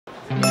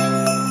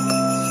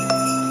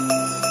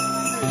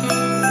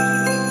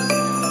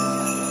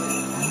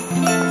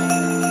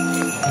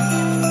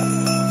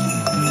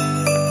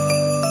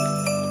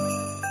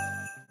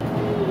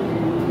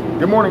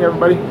morning,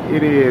 everybody.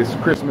 It is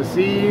Christmas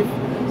Eve,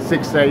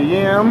 6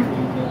 a.m.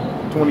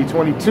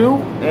 2022,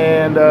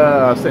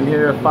 and sitting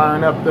here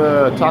firing up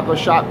the taco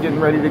shop, getting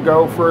ready to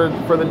go for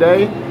the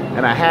day.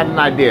 And I had an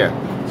idea.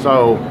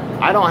 So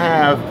I don't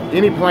have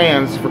any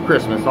plans for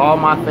Christmas. All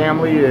my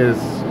family is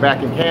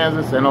back in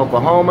Kansas and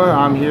Oklahoma.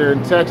 I'm here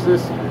in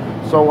Texas.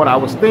 So what I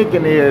was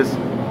thinking is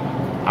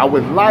I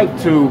would like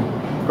to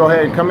go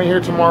ahead and come in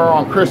here tomorrow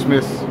on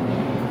Christmas,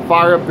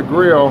 fire up the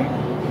grill,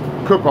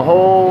 cook a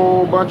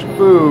whole bunch of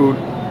food,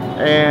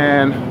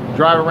 and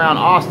drive around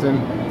Austin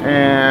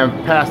and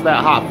pass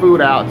that hot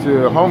food out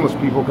to homeless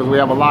people, because we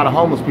have a lot of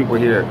homeless people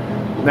here.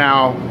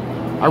 Now,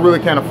 I really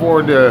can't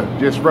afford to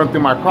just run through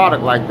my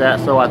product like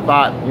that, so I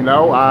thought, you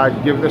know,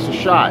 I'd give this a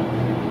shot.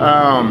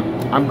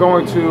 I'm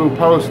going to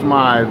post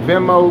my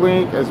Venmo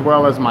link as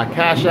well as my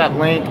Cash App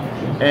link,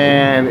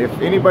 and if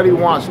anybody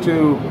wants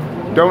to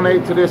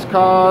donate to this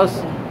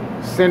cause,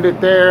 send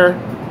it there.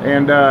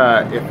 And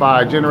if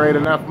I generate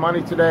enough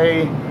money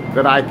today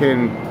that I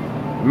can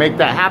make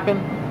that happen,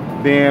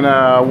 then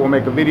we'll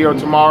make a video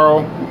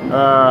tomorrow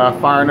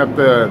firing up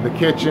the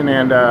kitchen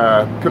and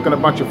cooking a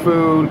bunch of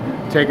food,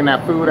 taking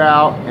that food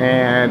out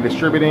and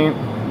distributing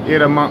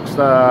it amongst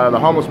the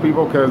homeless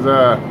people, because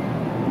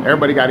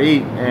everybody got to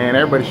eat and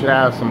everybody should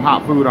have some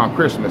hot food on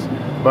Christmas.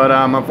 But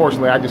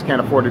unfortunately, I just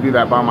can't afford to do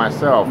that by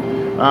myself.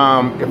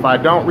 If I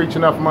don't reach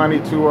enough money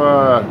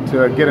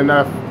to get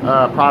enough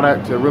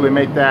product to really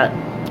make that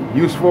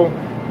useful,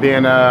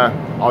 then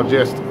I'll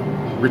just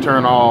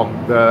return all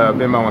the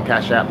Venmo and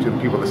Cash App to the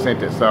people that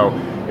sent it. So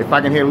if I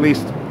can hit at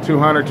least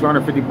 200,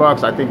 250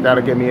 bucks, I think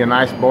that'll get me a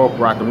nice bulk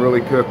where I can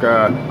really cook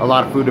a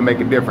lot of food to make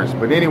a difference.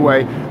 But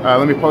anyway,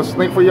 let me post this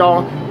link for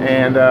y'all,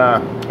 and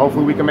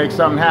hopefully we can make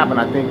something happen.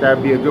 I think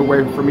that'd be a good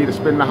way for me to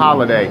spend the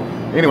holiday.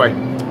 Anyway,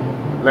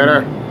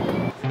 later.